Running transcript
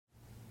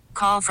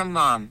Call from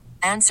mom.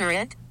 Answer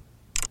it.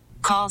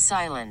 Call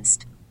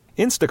silenced.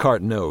 Instacart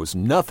knows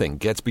nothing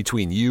gets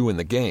between you and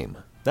the game.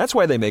 That's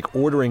why they make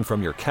ordering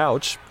from your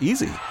couch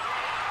easy.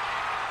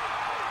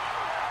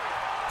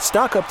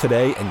 Stock up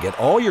today and get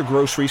all your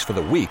groceries for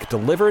the week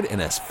delivered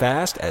in as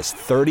fast as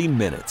 30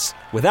 minutes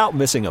without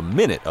missing a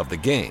minute of the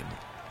game.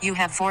 You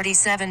have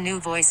 47 new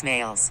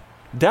voicemails.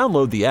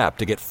 Download the app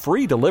to get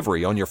free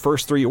delivery on your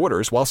first 3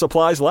 orders while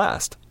supplies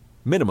last.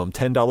 Minimum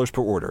 $10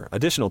 per order.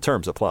 Additional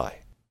terms apply.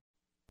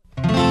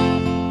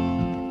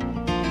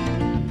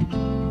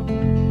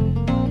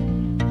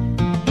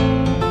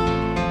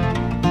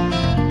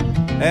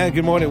 And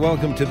good morning.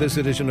 Welcome to this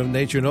edition of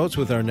Nature Notes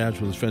with our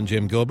naturalist friend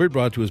Jim Gilbert,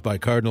 brought to us by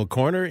Cardinal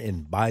Corner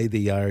and By the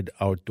Yard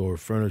outdoor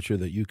furniture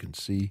that you can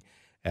see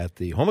at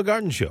the Home and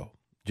Garden Show.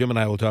 Jim and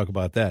I will talk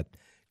about that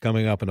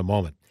coming up in a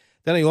moment.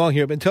 Denny Long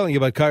here. I've been telling you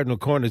about Cardinal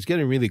Corner. It's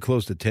getting really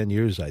close to 10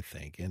 years, I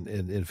think. And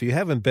if you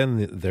haven't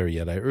been there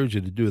yet, I urge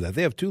you to do that.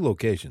 They have 2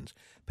 locations.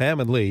 Pam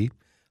and Lee,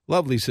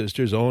 lovely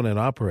sisters, own and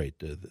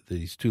operate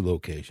these 2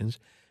 locations.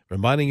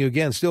 Reminding you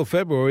again, still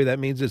February, that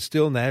means it's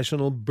still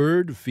National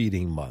Bird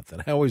Feeding Month.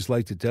 And I always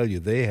like to tell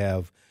you, they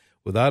have,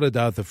 without a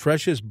doubt, the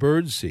freshest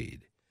bird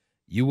seed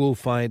you will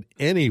find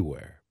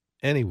anywhere.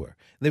 And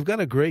they've got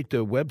a great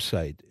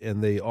website,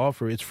 and they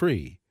offer, it's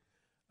free,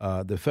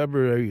 the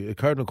February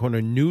Cardinal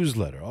Corner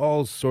newsletter,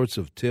 all sorts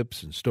of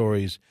tips and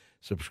stories.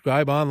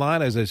 Subscribe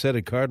online, as I said,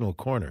 at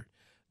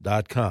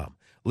cardinalcorner.com.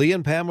 Lee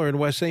and Pam are in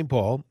West St.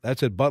 Paul.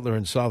 That's at Butler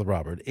and South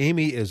Robert.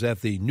 Amy is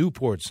at the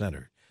Newport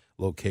Center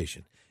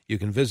location. You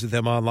can visit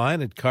them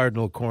online at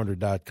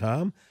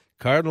cardinalcorner.com.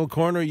 Cardinal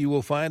Corner, you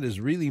will find, is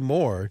really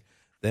more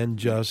than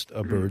just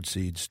a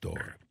birdseed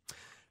store.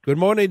 Good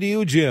morning to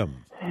you,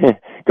 Jim.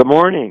 Good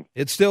morning.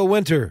 It's still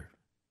winter.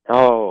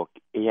 Oh,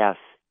 yes.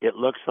 It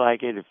looks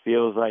like it. It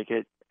feels like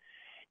it.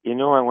 You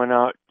know, I went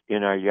out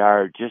in our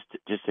yard just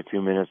a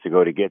few minutes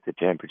ago to get the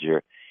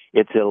temperature.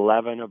 It's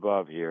 11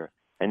 above here.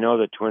 I know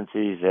the Twin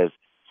Cities has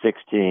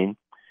 16.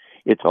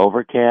 It's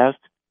overcast,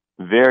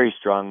 very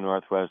strong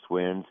northwest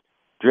winds,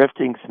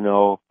 drifting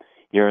snow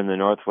here in the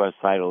northwest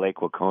side of Lake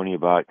Waconia,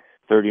 about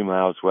 30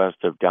 miles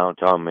west of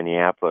downtown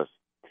Minneapolis.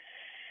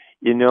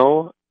 You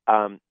know,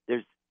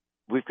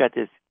 we've got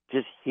this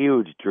just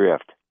huge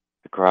drift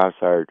across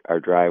our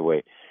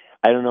driveway.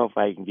 I don't know if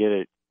I can get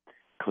it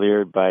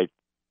cleared by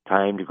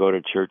time to go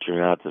to church or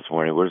not this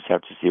morning. We'll just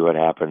have to see what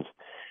happens.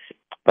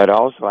 But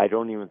also, I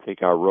don't even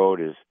think I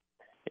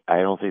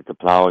don't think the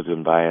plow has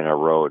been by on our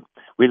road.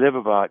 We live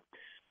about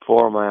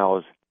 4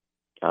 miles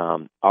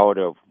out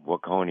of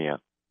Waconia.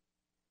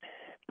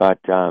 But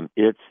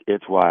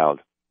it's wild.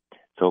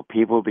 So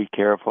people be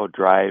careful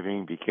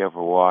driving, be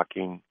careful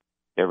walking,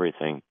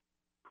 everything.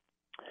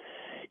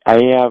 I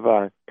have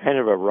a kind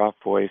of a rough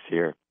voice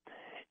here,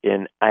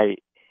 and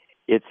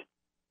it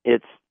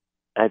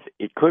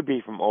could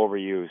be from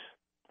overuse.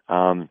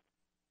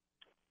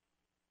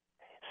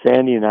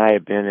 Sandy and I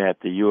have been at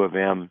the U of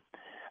M,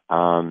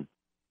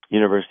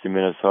 University of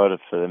Minnesota,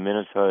 for the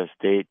Minnesota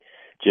State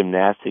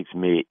Gymnastics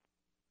meet,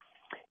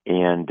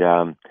 and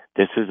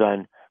this is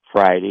on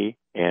Friday.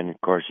 And,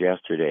 of course,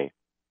 yesterday.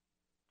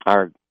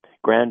 Our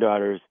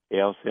granddaughters,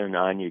 Ailsa and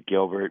Anya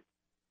Gilbert,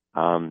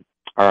 are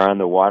on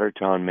the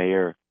Watertown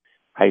Mayor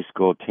High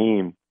School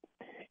team.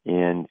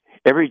 And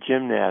every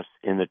gymnast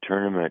in the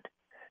tournament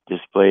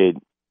displayed,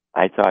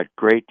 I thought,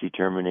 great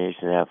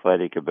determination and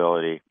athletic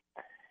ability.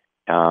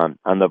 On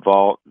the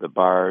vault, the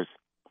bars,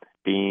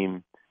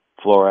 beam,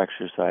 floor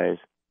exercise.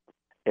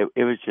 It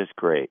was just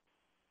great.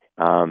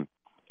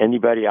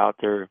 Anybody out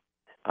there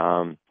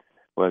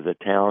was a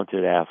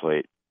talented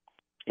athlete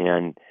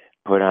and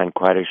put on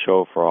quite a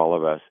show for all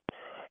of us.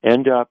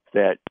 End up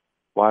that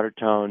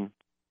Watertown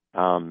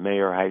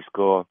Mayor High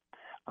School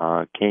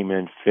came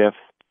in 5th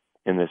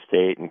in the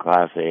state in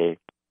Class A.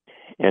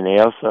 And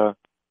Ailsa,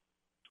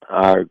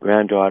 our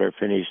granddaughter,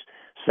 finished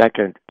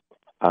 2nd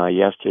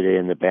yesterday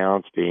in the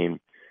balance beam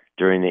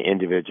during the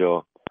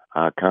individual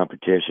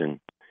competition.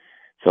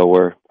 So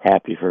we're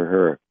happy for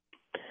her.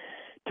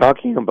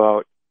 Talking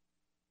about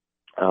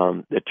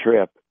the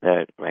trip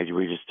that I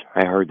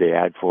heard the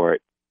ad for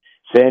it.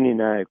 Sandy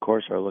and I, of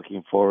course, are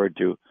looking forward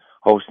to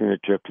hosting a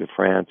trip to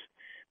France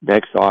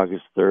next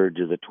August 3rd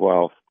to the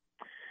 12th.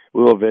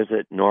 We will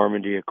visit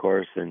Normandy, of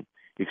course, and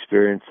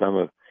experience some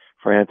of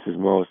France's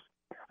most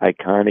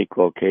iconic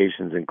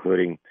locations,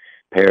 including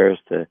Paris,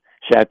 the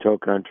Chateau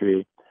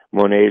Country,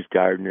 Monet's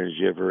Garden in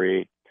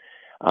Givery,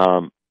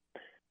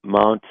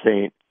 Mount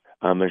Saint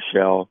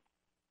Michel.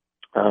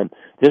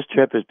 This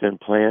trip has been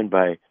planned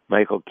by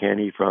Michael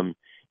Kenny from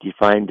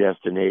Defined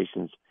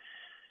Destinations,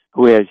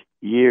 who has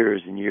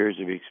years and years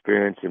of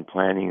experience in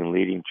planning and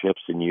leading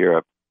trips in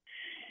Europe.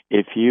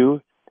 If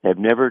you have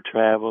never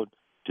traveled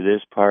to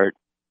this part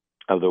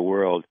of the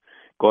world,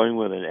 going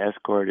with an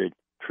escorted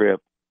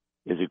trip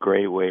is a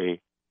great way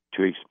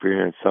to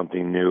experience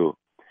something new.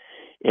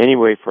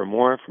 Anyway, for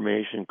more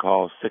information,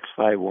 call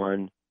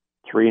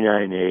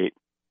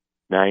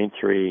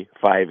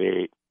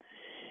 651-398-9358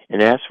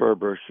 and ask for a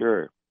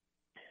brochure,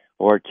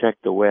 or check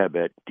the web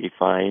at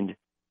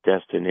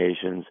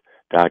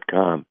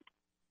defineddestinations.com.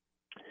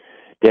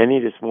 Denny,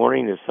 this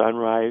morning, the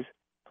sunrise,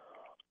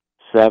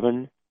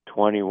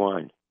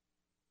 7:21.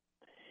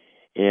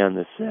 And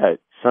the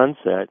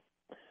sunset,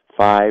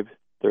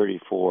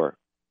 5:34.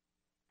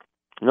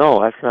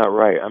 No, that's not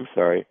right. I'm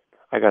sorry.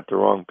 I got the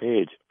wrong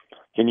page.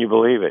 Can you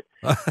believe it?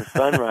 The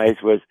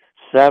sunrise was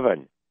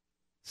 7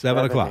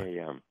 o'clock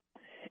a.m.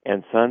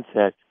 and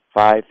sunset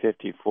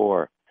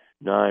 5:54.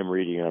 Now I'm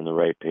reading on the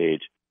right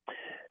page.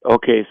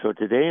 Okay, so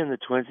today in the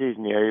Twin Cities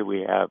area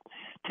we have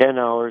 10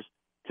 hours,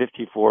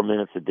 54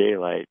 minutes of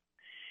daylight,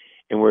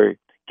 and we're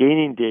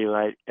gaining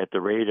daylight at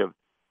the rate of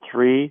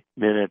 3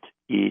 minutes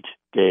each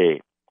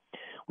day.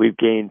 We've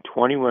gained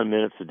 21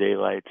 minutes of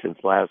daylight since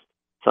last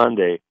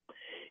Sunday,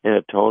 and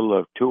a total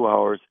of 2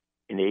 hours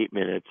and 8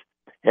 minutes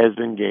has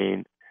been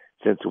gained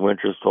since the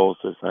winter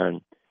solstice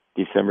on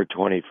December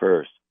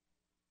 21st.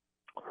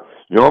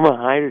 Normal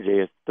high today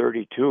is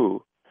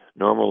 32,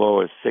 normal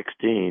low is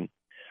 16.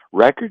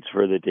 Records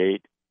for the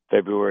date,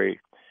 February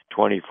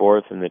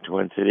 24th in the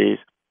Twin Cities.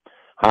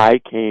 High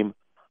came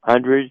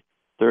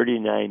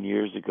 139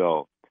 years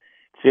ago,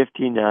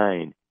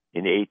 59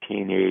 in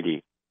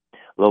 1880.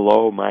 The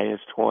low,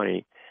 minus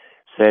 20,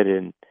 set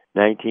in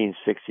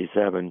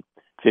 1967,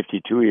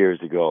 52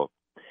 years ago.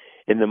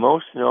 In the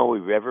most snow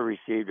we've ever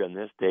received on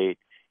this date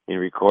in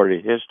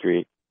recorded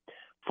history,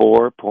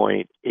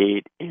 4.8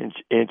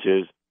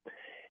 inches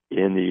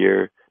in the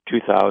year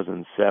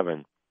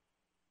 2007.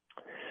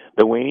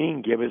 The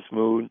waning gibbous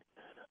moon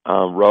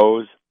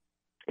rose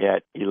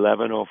at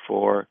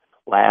 11:04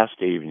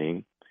 last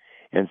evening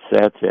and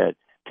sets at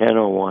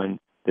 10:01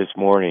 this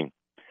morning.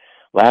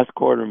 Last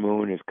quarter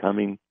moon is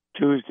coming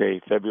Tuesday,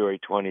 February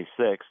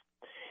 26th,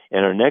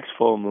 and our next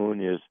full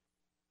moon is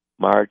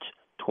March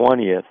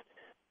 20th,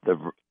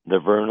 the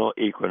vernal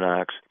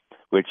equinox,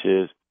 which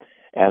is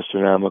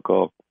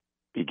astronomical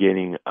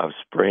beginning of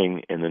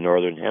spring in the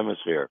northern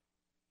hemisphere.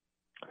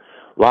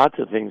 Lots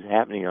of things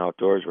happening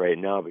outdoors right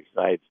now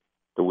besides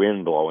the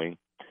wind blowing.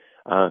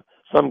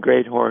 Some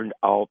great horned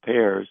owl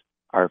pairs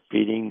are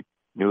feeding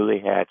newly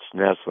hatched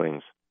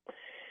nestlings.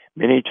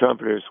 Many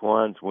trumpeter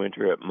swans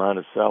winter at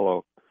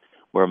Monticello,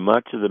 where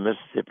much of the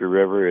Mississippi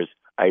River is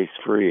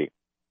ice-free.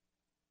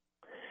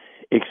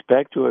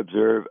 Expect to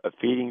observe a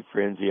feeding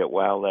frenzy at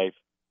wildlife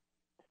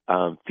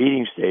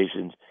feeding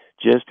stations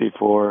just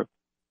before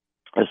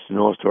a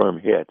snowstorm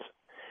hits.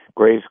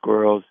 Gray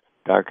squirrels,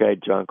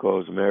 dark-eyed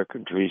juncos,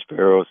 American tree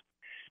sparrows,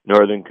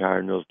 northern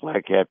cardinals,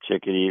 black-capped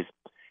chickadees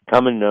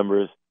come in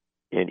numbers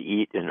and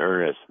eat in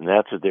earnest, and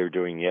that's what they were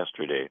doing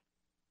yesterday.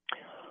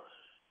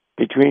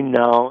 Between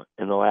now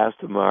and the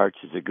last of March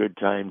is a good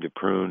time to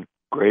prune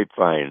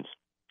grapevines.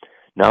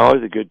 Now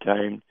is a good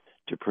time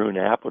to prune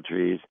apple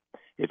trees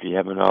if you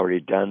haven't already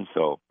done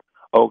so.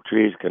 Oak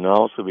trees can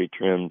also be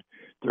trimmed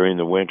during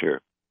the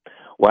winter.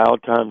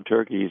 Wild tom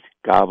turkeys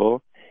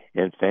gobble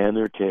and fan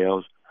their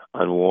tails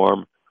on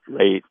warm,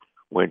 late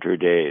winter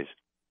days.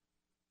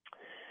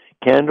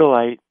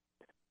 Candlelight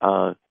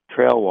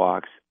trail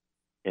walks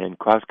and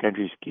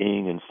cross-country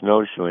skiing and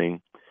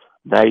snowshoeing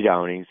night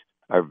outings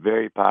are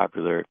very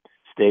popular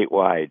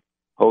statewide,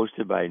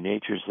 hosted by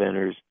nature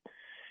centers,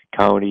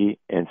 county,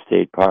 and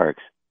state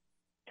parks.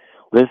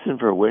 Listen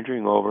for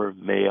wintering over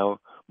male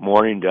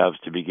mourning doves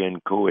to begin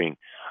cooing.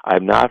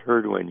 I've not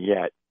heard one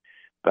yet,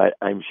 but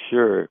I'm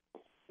sure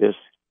this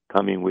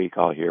coming week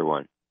I'll hear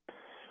one.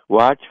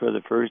 Watch for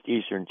the first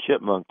eastern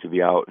chipmunk to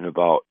be out and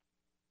about,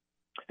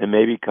 and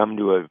maybe coming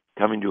to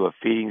a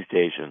feeding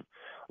station.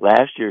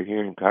 Last year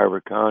here in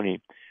Carver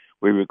County,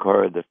 we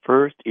recorded the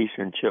first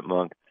eastern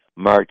chipmunk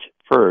March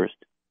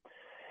 1st,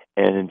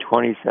 and in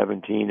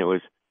 2017 it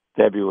was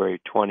February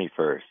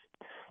 21st.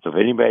 So if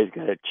anybody's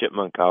got a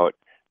chipmunk out,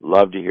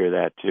 love to hear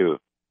that too.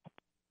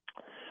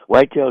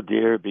 White-tailed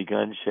deer have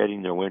begun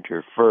shedding their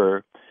winter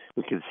fur.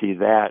 We can see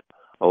that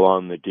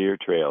along the deer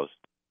trails.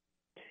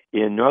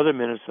 In northern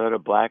Minnesota,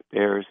 black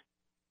bear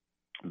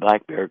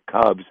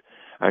cubs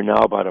are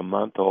now about a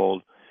month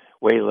old,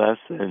 weigh less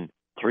than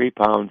 3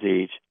 pounds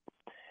each,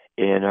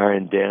 and are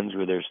in dens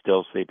with their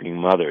still sleeping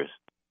mothers.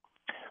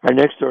 Our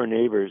next-door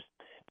neighbors,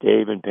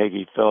 Dave and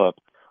Peggy Phillip,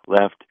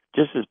 left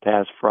just this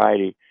past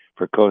Friday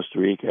for Costa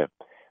Rica.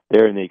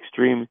 They're in the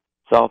extreme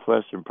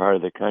southwestern part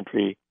of the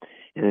country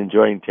and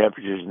enjoying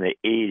temperatures in the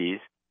 80s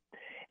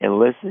and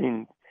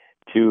listening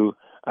to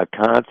a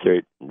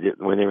concert.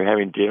 When they were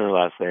having dinner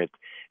last night,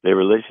 they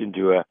were listening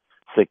to a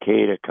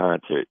cicada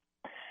concert.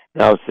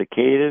 Now,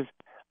 cicadas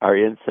are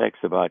insects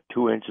about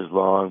 2 inches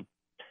long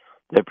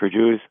that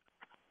produce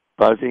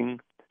buzzing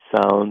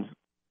sounds.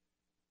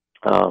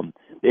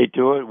 They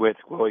do it with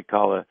what we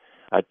call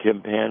a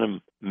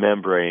tympanum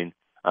membrane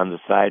on the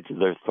sides of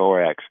their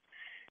thorax.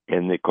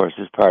 And, of course,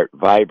 this part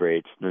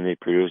vibrates, and then they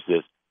produce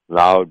this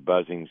loud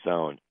buzzing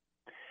sound.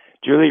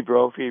 Julie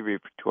Brophy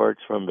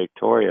reports from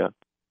Victoria.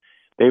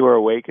 They were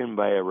awakened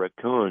by a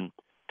raccoon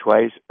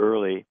twice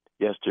early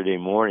yesterday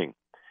morning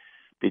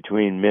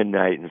between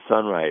midnight and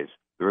sunrise.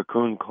 The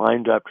raccoon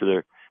climbed up to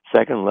their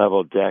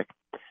second-level deck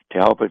to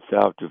help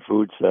itself to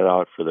food set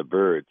out for the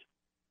birds.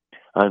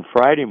 On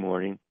Friday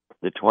morning,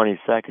 the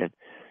 22nd,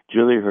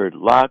 Julie heard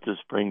lots of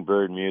spring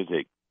bird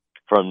music.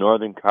 from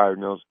northern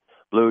cardinals,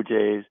 blue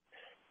jays,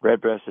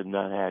 red-breasted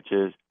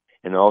nuthatches,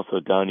 and also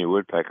downy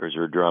woodpeckers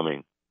were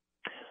drumming.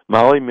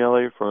 Molly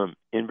Miller from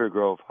Inver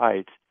Grove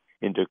Heights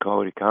in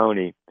Dakota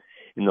County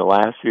in the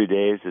last few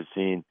days has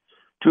seen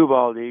two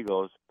bald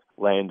eagles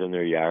land in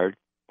their yard,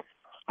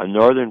 a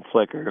northern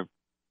flicker,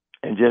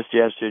 and just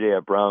yesterday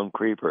a brown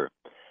creeper.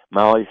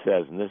 Molly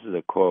says, and this is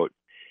a quote,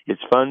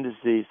 "It's fun to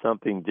see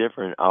something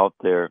different out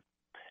there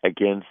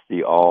against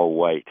the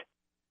all-white."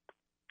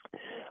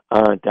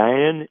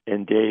 Diane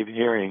and Dave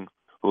Herring,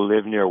 who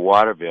live near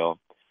Waterville,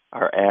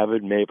 are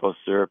avid maple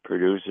syrup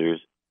producers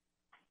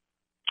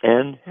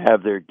and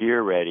have their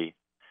gear ready,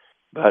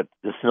 but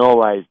the snow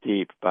lies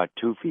deep, about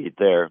 2 feet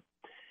there,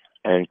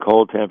 and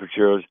cold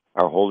temperatures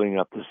are holding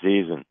up the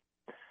season.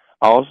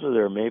 Also,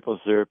 their maple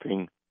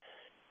syruping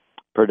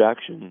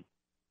production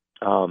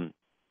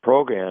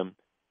program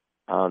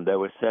that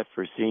was set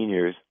for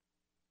seniors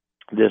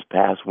this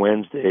past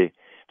Wednesday,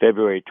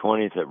 February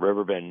 20th at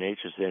Riverbend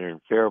Nature Center in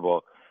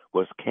Faribault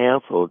was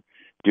canceled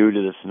due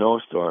to the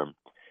snowstorm,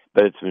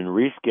 but it's been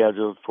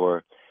rescheduled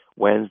for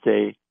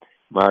Wednesday,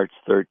 March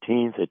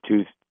 13th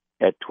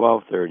at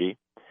 12:30.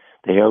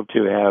 They hope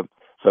to have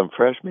some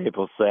fresh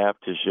maple sap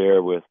to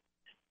share with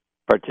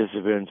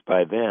participants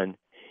by then.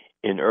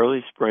 In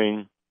early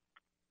spring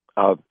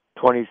of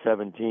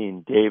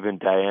 2017, Dave and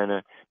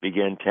Diana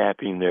began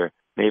tapping their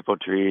maple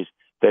trees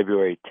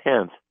February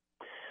 10th.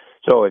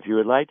 So if you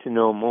would like to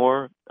know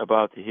more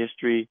about the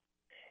history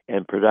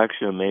and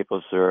production of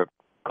maple syrup,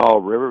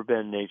 call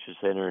Riverbend Nature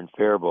Center in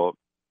Faribault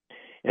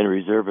and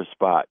reserve a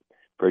spot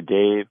for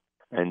Dave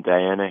and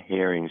Diana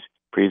Herring's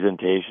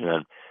presentation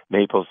on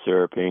maple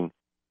syruping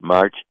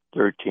March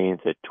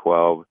 13th at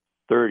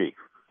 12:30.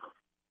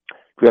 Do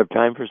we have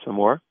time for some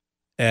more?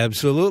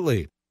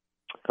 Absolutely.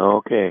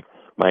 Okay.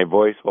 My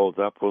voice holds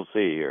up. We'll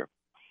see here.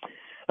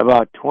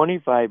 About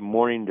 25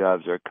 mourning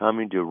doves are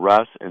coming to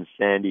Russ and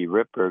Sandy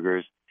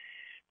Ripberger's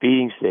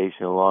feeding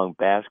station along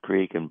Bass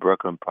Creek in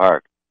Brooklyn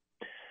Park.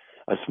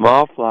 A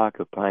small flock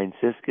of pine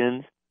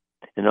siskins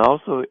and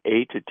also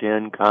 8 to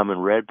 10 common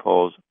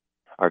redpolls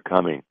are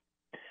coming.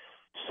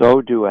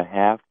 So do a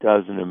half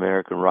dozen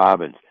American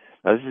robins.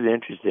 Now, this is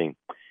interesting.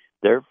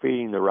 They're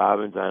feeding the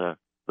robins on a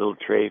little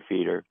tray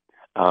feeder,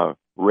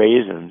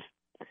 raisins,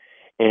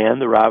 and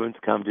the robins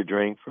come to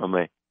drink from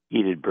a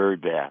heated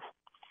bird bath.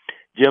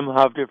 Jim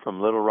Hovder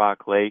from Little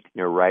Rock Lake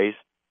near Rice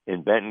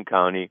in Benton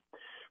County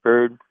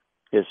heard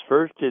his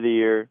first of the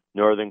year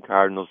northern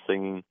cardinal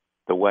singing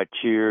the What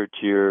Cheer,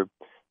 Cheer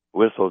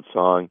whistled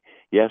song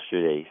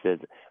yesterday. He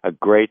said, a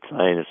great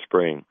sign of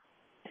spring.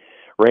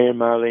 Ray and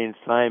Marlene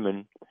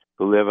Simon,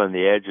 who live on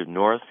the edge of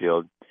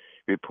Northfield,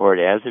 report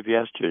as of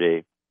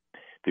yesterday,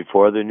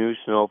 before the new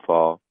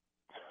snowfall,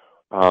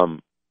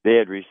 they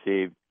had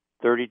received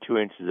 32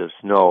 inches of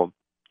snow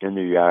in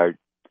their yard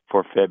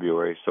for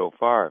February so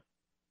far.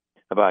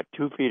 About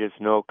 2 feet of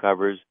snow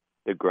covers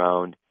the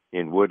ground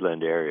in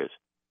woodland areas.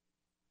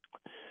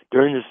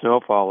 During the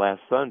snowfall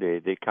last Sunday,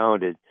 they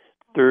counted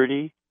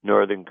 30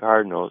 northern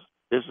cardinals,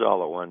 this is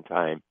all at one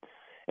time,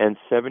 and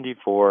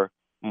 74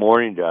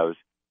 mourning doves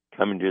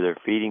coming to their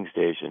feeding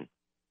station.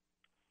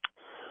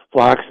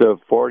 Flocks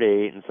of 4 to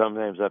 8 and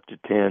sometimes up to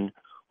 10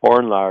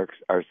 horned larks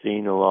are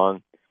seen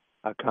along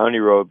a county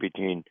road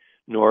between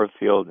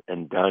Northfield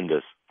and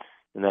Dundas,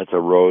 and that's a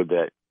road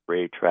that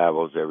Ray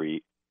travels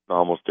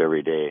almost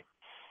every day.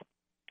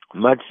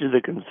 Much to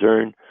the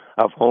concern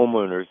of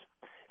homeowners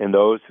and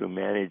those who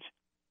manage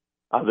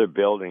other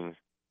buildings,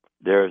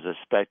 there is a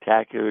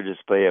spectacular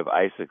display of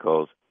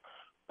icicles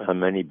on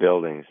many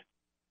buildings.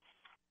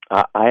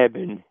 I have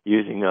been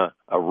using a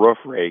roof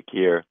rake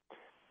here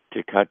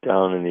to cut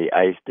down in the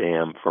ice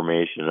dam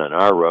formation on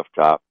our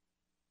rooftop,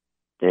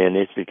 and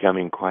it's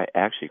becoming quite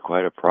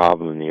a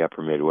problem in the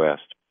upper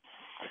Midwest.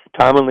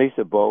 Tom and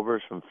Lisa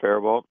Bovers from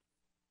Faribault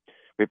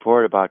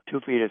report about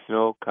 2 feet of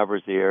snow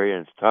covers the area,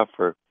 and it's tough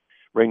for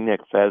ringneck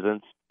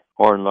pheasants,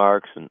 horned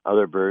larks, and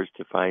other birds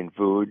to find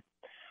food.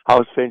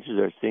 House finches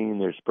are singing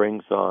their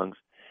spring songs.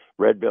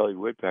 Red-bellied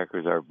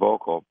woodpeckers are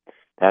vocal.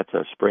 That's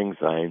a spring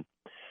sign.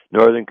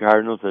 Northern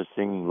cardinals are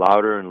singing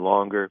louder and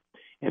longer,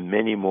 and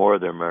many more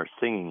of them are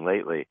singing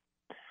lately.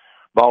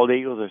 Bald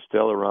eagles are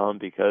still around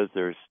because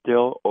there's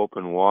still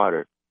open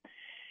water.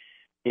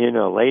 In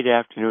a late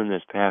afternoon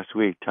this past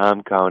week,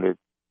 Tom counted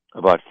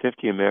about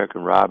 50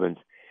 American robins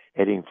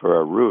heading for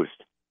a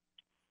roost.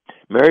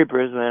 Mary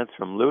Brislance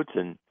from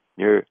Lutzen,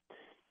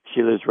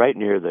 she lives right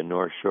near the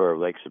north shore of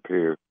Lake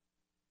Superior.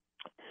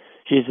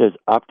 She says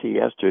up to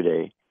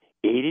yesterday,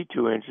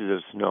 82 inches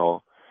of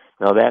snow,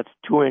 now that's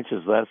 2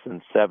 inches less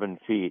than 7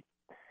 feet,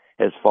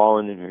 has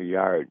fallen in her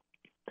yard.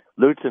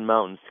 Lutzen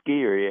Mountain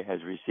Ski Area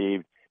has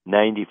received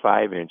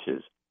 95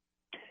 inches.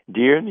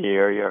 Deer in the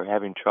area are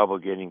having trouble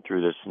getting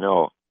through the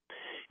snow.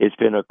 It's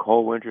been a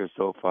cold winter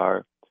so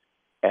far,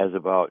 as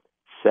about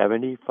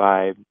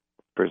 75%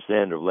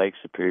 of Lake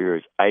Superior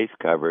is ice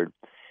covered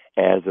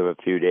as of a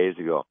few days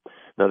ago.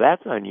 Now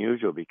that's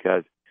unusual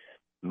because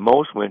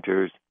most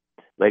winters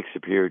Lake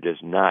Superior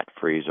does not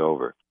freeze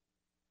over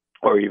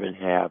or even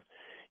have,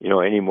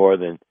 any more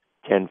than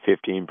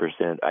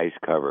 10-15% ice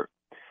cover.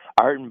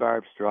 Art and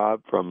Barb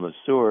Straub from Le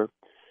Sueur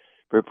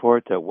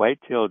report that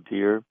white-tailed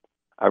deer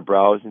are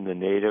browsing the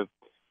native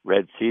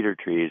red cedar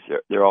trees.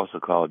 They're also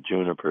called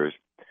junipers.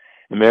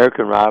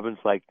 American robins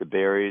like the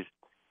berries,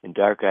 and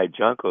dark-eyed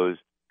juncos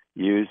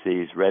use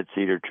these red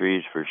cedar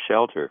trees for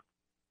shelter.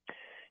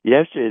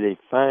 Yesterday, they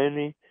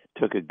finally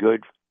took a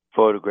good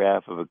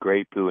photograph of a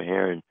great blue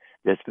heron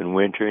that's been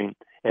wintering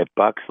at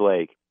Bucks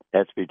Lake.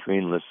 That's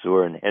between Le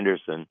Sueur and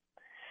Henderson,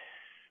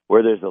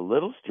 where there's a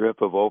little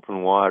strip of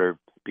open water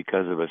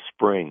because of a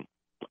spring.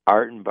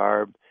 Art and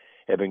Barb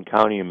have been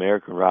counting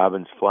American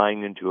robins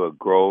flying into a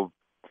grove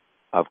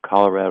of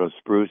Colorado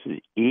spruces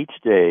each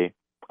day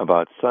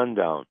about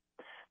sundown.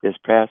 This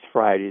past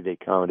Friday, they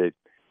counted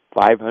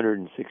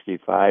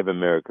 565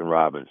 American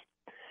robins.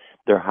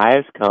 Their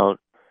highest count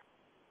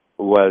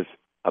was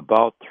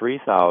about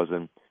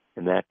 3,000,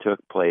 and that took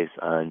place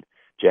on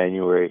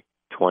January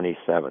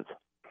 27th.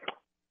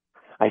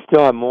 I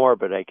still have more,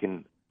 but I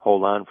can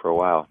hold on for a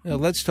while. Now,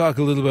 let's talk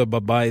a little bit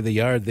about By the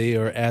Yard. They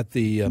are at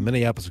the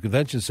Minneapolis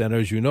Convention Center,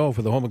 as you know,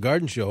 for the Home and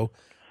Garden Show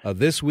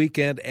this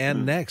weekend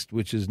and next,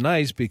 which is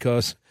nice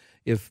because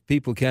if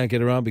people can't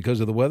get around because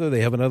of the weather,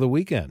 they have another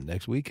weekend,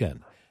 next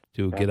weekend,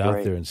 to get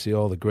out there and see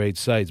all the great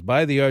sites.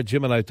 By the Yard,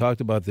 Jim and I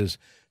talked about this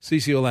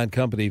CCO Land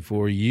Company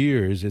for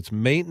years. It's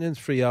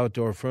maintenance-free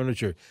outdoor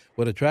furniture.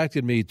 What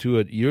attracted me to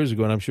it years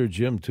ago, and I'm sure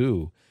Jim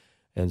too,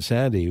 and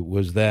Sandy,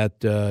 was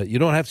that you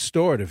don't have to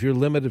store it. If you're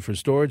limited for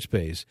storage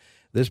space,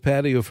 this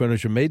patio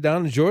furniture made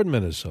down in Jordan,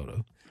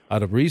 Minnesota,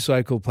 out of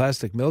recycled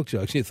plastic milk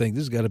jugs, you think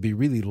this has got to be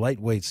really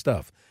lightweight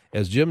stuff.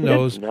 As Jim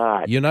knows,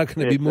 you're not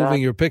going to be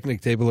moving your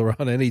picnic table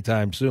around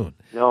anytime soon.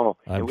 No,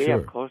 I'm and we sure.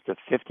 have close to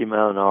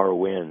 50-mile-an-hour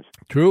winds.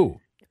 True.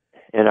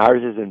 And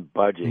ours isn't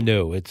budging.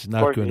 No, it's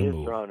not going to move. Of course,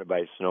 it is surrounded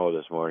by snow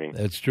this morning.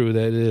 That's true,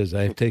 that is.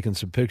 I've taken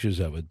some pictures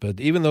of it. But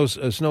even though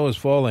snow is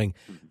falling,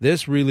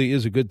 this really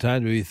is a good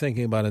time to be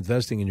thinking about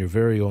investing in your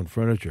very own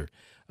furniture.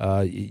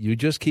 You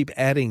just keep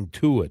adding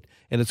to it.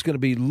 And it's going to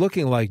be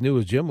looking like new,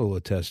 as Jim will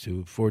attest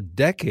to, for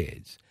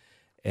decades.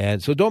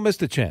 And so don't miss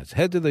the chance.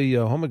 Head to the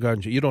Home and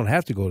Garden Show. You don't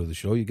have to go to the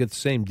show. You get the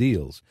same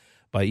deals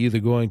by either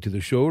going to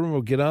the showroom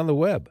or get on the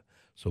web.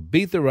 So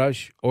beat the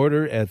rush.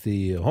 Order at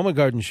the Home and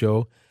Garden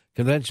Show,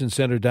 Convention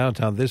Center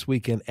downtown this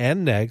weekend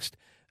and next.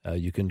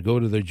 You can go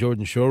to the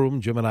Jordan showroom.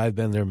 Jim and I have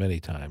been there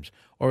many times.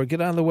 Or get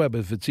on the web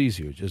if it's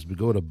easier. Just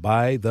go to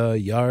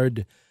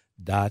buytheyard.net.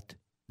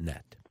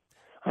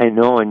 I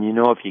know, and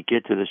if you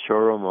get to the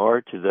showroom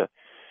or to the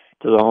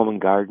Home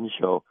and Garden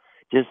Show,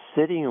 just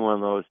sitting in one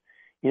of those,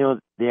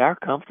 they are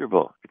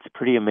comfortable. It's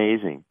pretty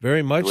amazing.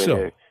 Very much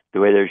so. The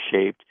way they're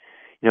shaped.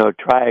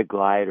 Try a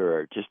glider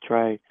or just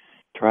try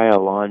a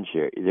lawn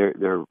chair.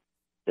 They're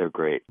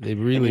great. They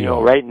really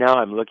are. Right now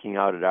I'm looking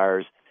out at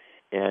ours,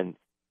 and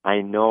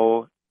I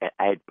know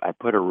I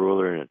put a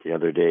ruler in it the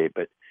other day,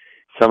 but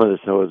some of the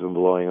snow has been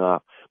blowing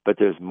off. But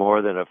there's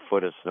more than a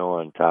foot of snow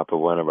on top of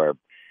one of our.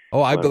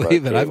 Oh, I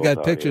believe it. I've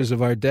got pictures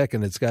of our deck,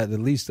 and it's got at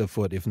least a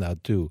foot, if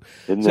not two.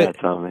 Isn't that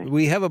something?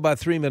 We have about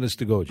 3 minutes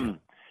to go, Jim.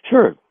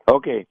 Sure.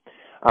 Okay.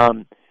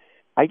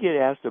 I get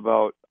asked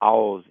about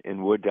owls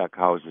in wood duck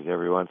houses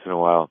every once in a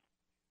while.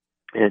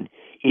 And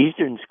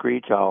eastern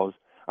screech owls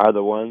are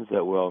the ones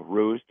that will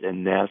roost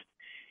and nest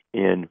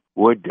in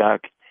wood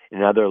duck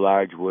and other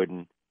large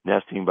wooden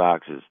nesting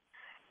boxes.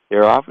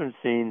 They're often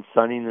seen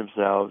sunning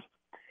themselves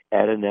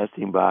at a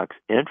nesting box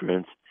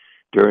entrance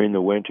during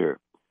the winter.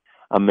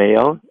 A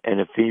male and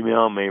a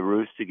female may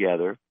roost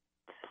together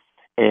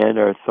and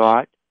are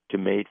thought to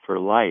mate for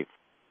life.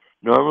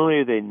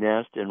 Normally, they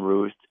nest and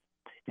roost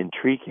in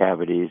tree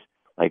cavities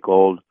like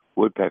old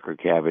woodpecker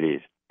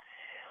cavities.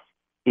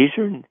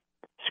 Eastern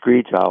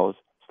screech owls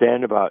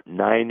stand about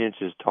 9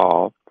 inches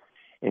tall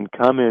and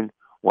come in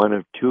one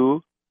of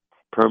two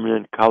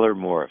permanent color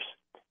morphs.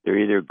 They're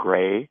either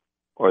gray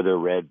or they're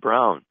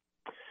red-brown.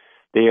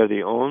 They are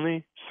the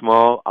only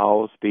small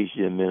owl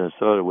species in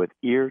Minnesota with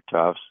ear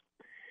tufts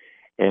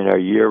and are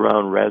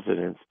year-round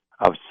residents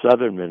of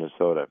southern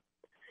Minnesota.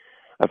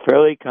 A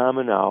fairly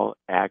common owl,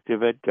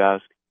 active at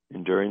dusk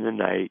and during the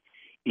night,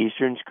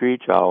 eastern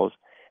screech owls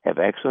have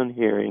excellent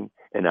hearing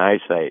and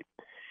eyesight.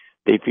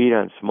 They feed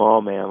on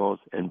small mammals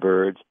and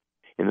birds.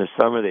 In the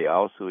summer, they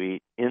also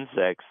eat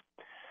insects.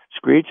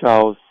 Screech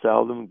owls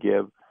seldom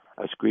give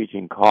a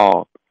screeching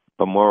call,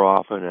 but more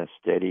often a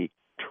steady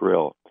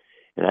trill.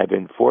 And I've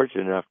been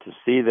fortunate enough to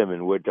see them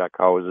in wood duck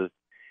houses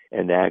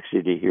and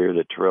actually to hear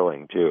the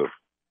trilling, too.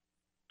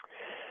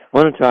 I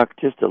want to talk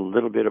just a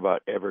little bit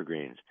about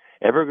evergreens.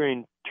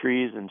 Evergreen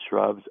trees and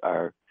shrubs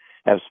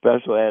have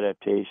special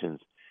adaptations.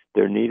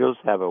 Their needles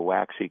have a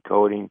waxy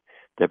coating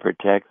that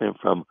protect them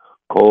from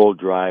cold,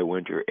 dry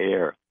winter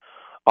air.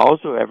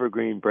 Also,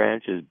 evergreen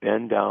branches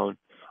bend down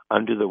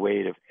under the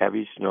weight of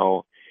heavy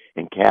snow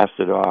and cast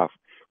it off,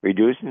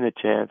 reducing the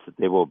chance that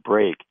they will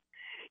break.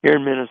 Here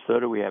in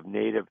Minnesota, we have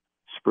native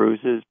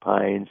spruces,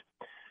 pines,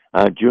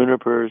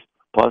 junipers,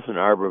 plus an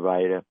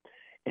arborvitae,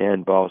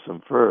 and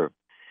balsam fir.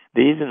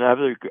 These and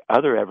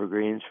other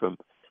evergreens from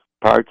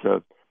parts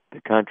of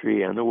the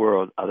country and the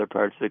world, other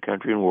parts of the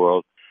country and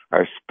world,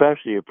 are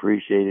especially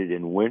appreciated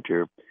in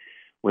winter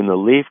when the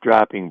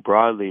leaf-dropping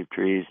broadleaf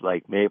trees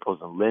like maples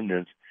and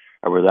lindens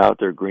are without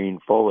their green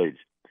foliage.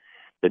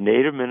 The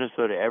native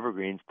Minnesota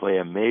evergreens play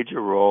a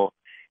major role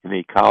in the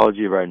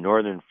ecology of our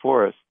northern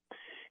forests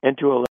and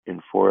to a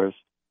in forests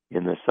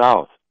in the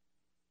south.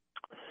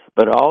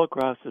 But all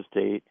across the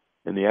state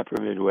in the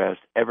upper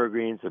Midwest,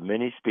 evergreens of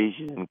many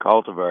species and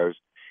cultivars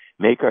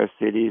make our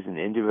cities and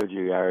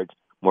individual yards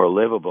more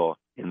livable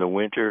in the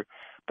winter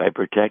by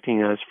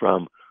protecting us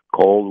from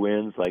cold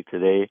winds like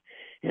today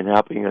and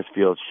helping us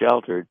feel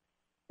sheltered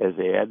as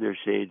they add their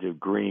shades of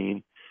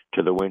green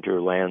to the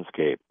winter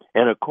landscape.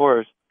 And of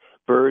course,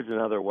 birds and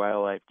other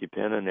wildlife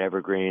depend on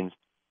evergreens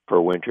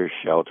for winter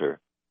shelter.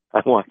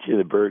 I want you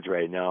the birds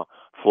right now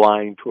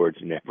flying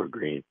towards an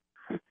evergreen.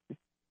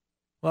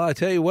 Well, I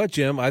tell you what,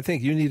 Jim, I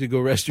think you need to go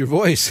rest your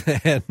voice.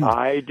 And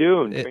I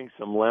do, and drink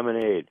some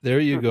lemonade. There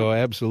you go,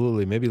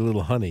 absolutely. Maybe a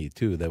little honey,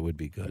 too. That would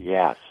be good.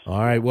 Yes. All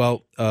right,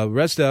 well,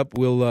 rest up.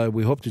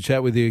 We hope to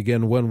chat with you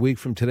again 1 week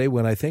from today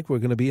when I think we're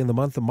going to be in the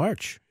month of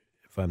March,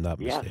 if I'm not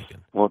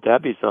mistaken. Won't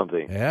that be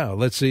something? Yeah,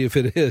 let's see if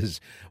it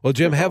is. Well,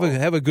 Jim, have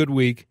a good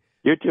week.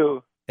 You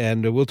too.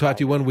 And we'll talk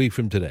to you 1 week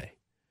from today.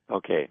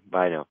 Okay,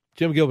 bye now.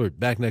 Jim Gilbert,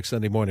 back next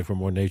Sunday morning for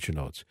more Nature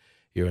Notes.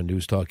 Here on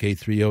News Talk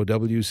 830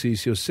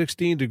 WCCO,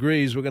 16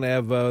 degrees. We're going to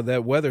have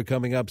that weather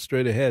coming up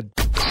straight ahead.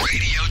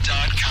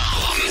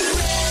 Radio.com.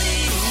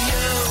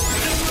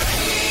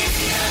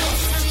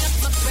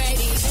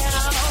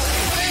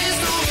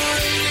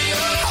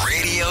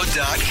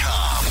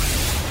 Radio.com.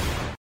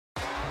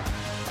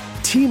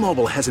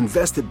 T-Mobile has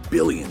invested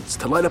billions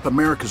to light up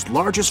America's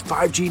largest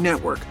 5G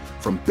network,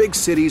 from big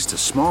cities to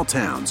small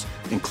towns,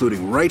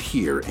 including right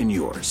here in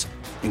yours.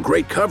 And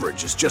great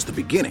coverage is just the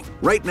beginning.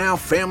 Right now,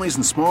 families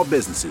and small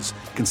businesses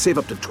can save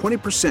up to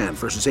 20%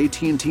 versus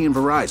AT&T and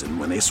Verizon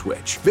when they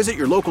switch. Visit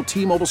your local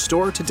T-Mobile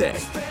store today.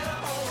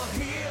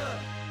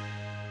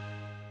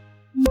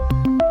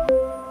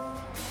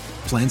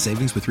 Plan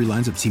savings with 3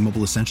 lines of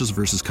T-Mobile Essentials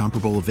versus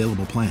comparable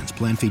available plans.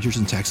 Plan features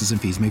and taxes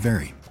and fees may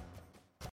vary.